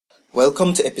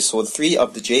Welcome to episode 3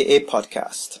 of the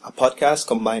jaPODCAST, a podcast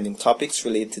combining topics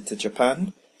related to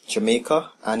Japan,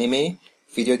 Jamaica, anime,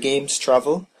 video games,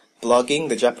 travel, blogging,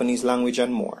 the Japanese language,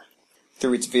 and more.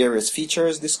 Through its various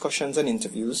features, discussions, and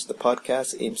interviews, the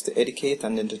podcast aims to educate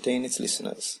and entertain its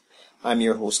listeners. I'm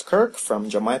your host Kirk from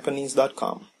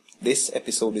jaPODCAST.com. This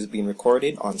episode is being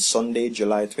recorded on Sunday,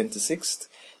 July 26th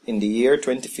in the year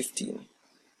 2015.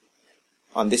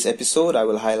 On this episode, I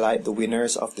will highlight the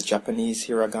winners of the Japanese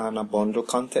Hiragana Bundle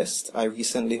contest I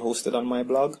recently hosted on my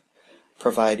blog,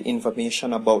 provide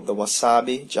information about the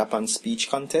Wasabi Japan Speech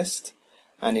Contest,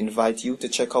 and invite you to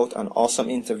check out an awesome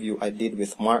interview I did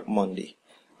with Marc Mundy,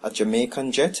 a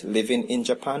Jamaican Jet living in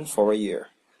Japan for a year.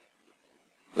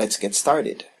 Let's get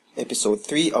started. Episode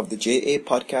 3 of the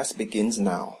jaPODCAST begins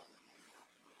now.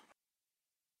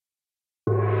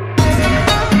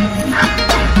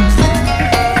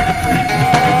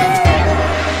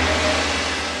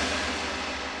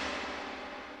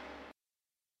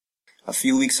 A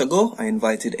few weeks ago, I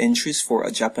invited entries for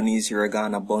a Japanese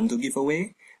Hiragana bundle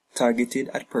giveaway targeted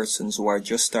at persons who are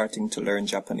just starting to learn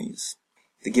Japanese.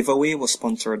 The giveaway was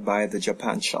sponsored by the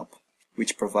Japan Shop,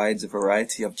 which provides a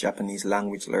variety of Japanese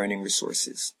language learning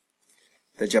resources.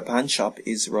 The Japan Shop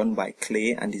is run by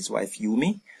Clay and his wife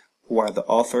Yumi, who are the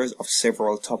authors of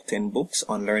several top 10 books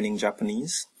on learning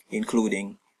Japanese,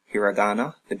 including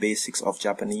Hiragana, The Basics of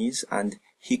Japanese, and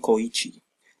Hikoichi,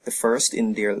 the first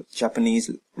in their Japanese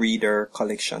Reader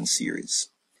Collection series.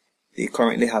 They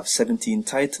currently have 17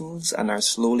 titles and are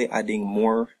slowly adding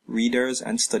more readers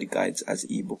and study guides as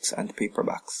ebooks and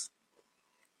paperbacks.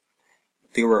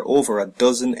 There were over a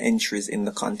dozen entries in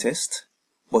the contest,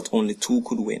 but only 2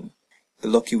 could win. The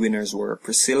lucky winners were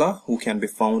Priscilla, who can be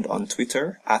found on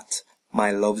Twitter at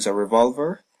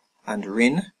MyLovesARevolver, and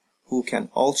Rin, who can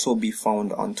also be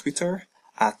found on Twitter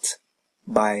at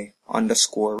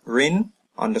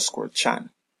by_Rin_Chan.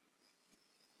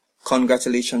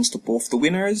 Congratulations to both the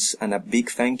winners, and a big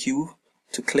thank you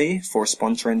to Clay for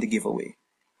sponsoring the giveaway.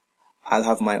 I'll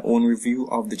have my own review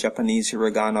of the Japanese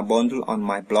Hiragana bundle on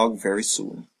my blog very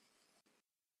soon.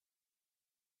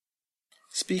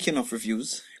 Speaking of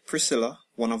reviews, Priscilla,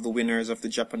 one of the winners of the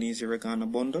Japanese Hiragana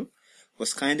bundle,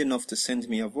 was kind enough to send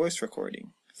me a voice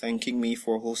recording, thanking me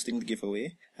for hosting the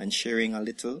giveaway and sharing a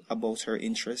little about her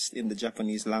interest in the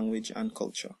Japanese language and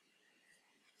culture.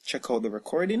 Check out the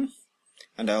recording,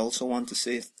 and I also want to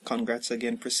say congrats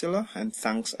again, Priscilla, and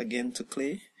thanks again to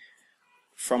Clay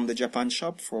from the Japan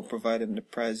Shop for providing the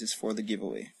prizes for the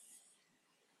giveaway.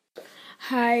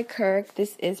 Hi Kirk,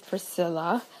 this is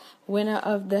Priscilla, winner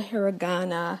of the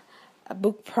Hiragana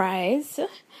book prize.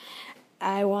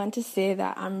 I want to say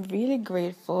that I'm really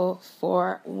grateful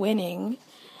for winning.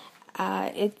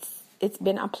 It's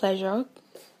been a pleasure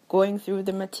going through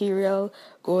the material,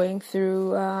 going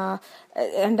through,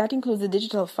 and that includes the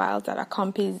digital files that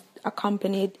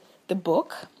accompanied the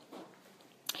book.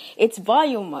 It's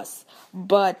voluminous,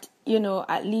 but,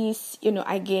 at least,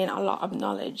 I gain a lot of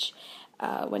knowledge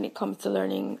when it comes to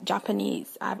learning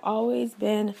Japanese. I've always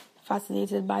been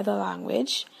fascinated by the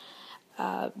language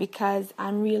because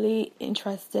I'm really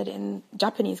interested in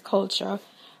Japanese culture,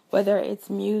 whether it's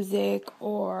music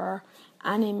or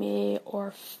anime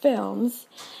or films.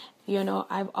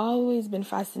 I've always been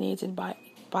fascinated by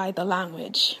the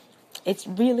language. It's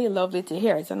really lovely to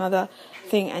hear. It's another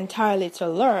thing entirely to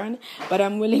learn, but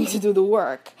I'm willing to do the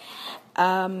work.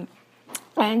 What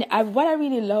I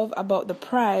really love about the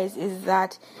prize is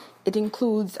that it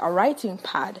includes a writing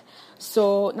pad.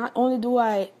 So not only do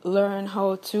I learn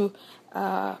how to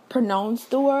pronounce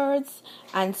the words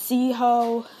and see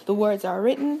how the words are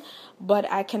written, but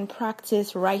I can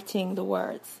practice writing the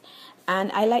words.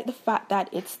 And I like the fact that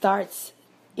it starts,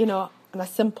 on a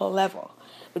simple level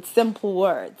with simple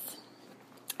words.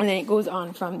 And then it goes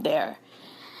on from there.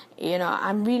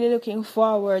 I'm really looking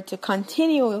forward to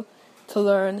continue to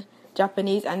learn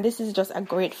Japanese. And this is just a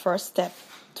great first step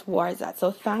towards that.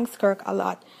 So thanks, Kirk, a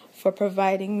lot for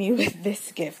providing me with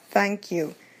this gift. Thank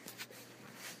you.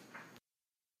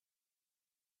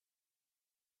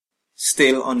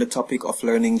 Still on the topic of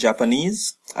learning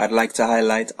Japanese, I'd like to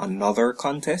highlight another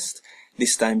contest,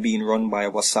 this time being run by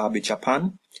Wasabi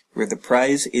Japan, where the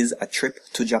prize is a trip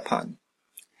to Japan.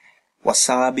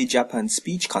 Wasabi Japan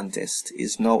Speech Contest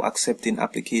is now accepting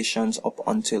applications up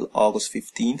until August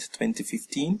 15th,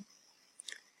 2015.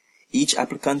 Each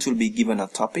applicant will be given a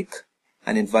topic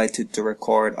and invited to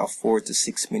record a 4 to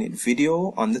 6 minute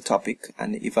video on the topic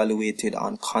and evaluated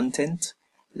on content,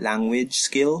 language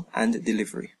skill, and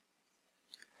delivery.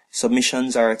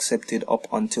 Submissions are accepted up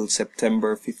until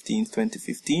September 15,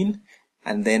 2015,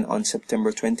 and then on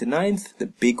September 29th, the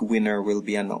big winner will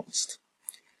be announced.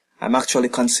 I'm actually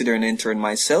considering entering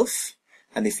myself,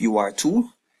 and if you are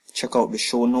too, check out the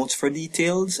show notes for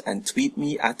details and tweet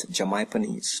me at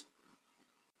jaPODCAST.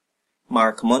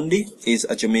 Marc Mundy is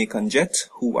a Jamaican jet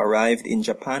who arrived in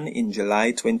Japan in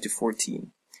July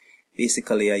 2014,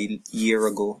 basically a year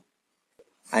ago.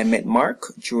 I met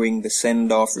Marc during the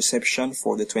send-off reception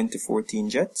for the 2014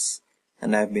 Jets,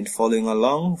 and I've been following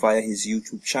along via his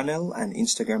YouTube channel and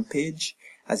Instagram page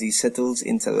as he settles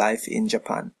into life in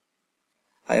Japan.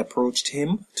 I approached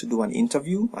him to do an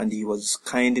interview, and he was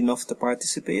kind enough to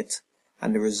participate,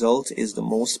 and the result is the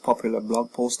most popular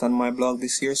blog post on my blog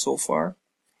this year so far,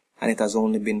 and it has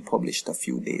only been published a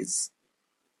few days.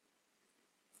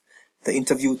 The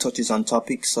interview touches on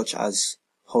topics such as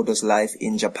how does life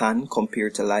in Japan compare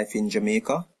to life in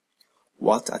Jamaica,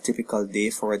 what a typical day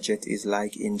for a jet is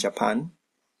like in Japan,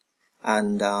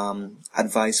 and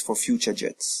advice for future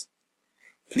jets.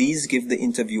 Please give the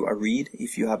interview a read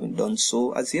if you haven't done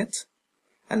so as yet,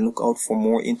 and look out for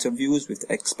more interviews with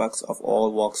expats of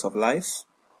all walks of life,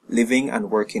 living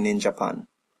and working in Japan.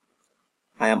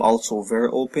 I am also very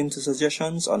open to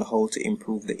suggestions on how to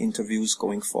improve the interviews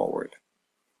going forward.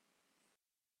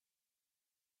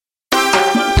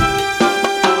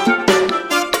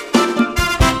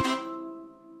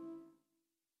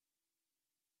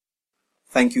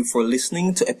 Thank you for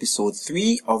listening to episode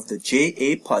 3 of the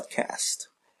jaPODCAST.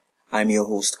 I'm your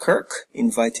host Kirk,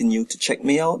 inviting you to check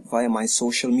me out via my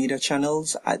social media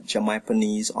channels at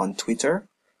jaPODCAST on Twitter,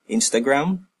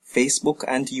 Instagram, Facebook,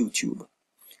 and YouTube.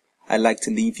 I'd like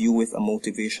to leave you with a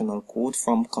motivational quote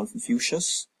from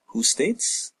Confucius, who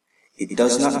states, "It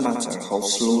does not matter how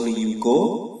slowly you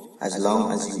go, as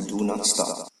long as you do not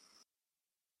stop."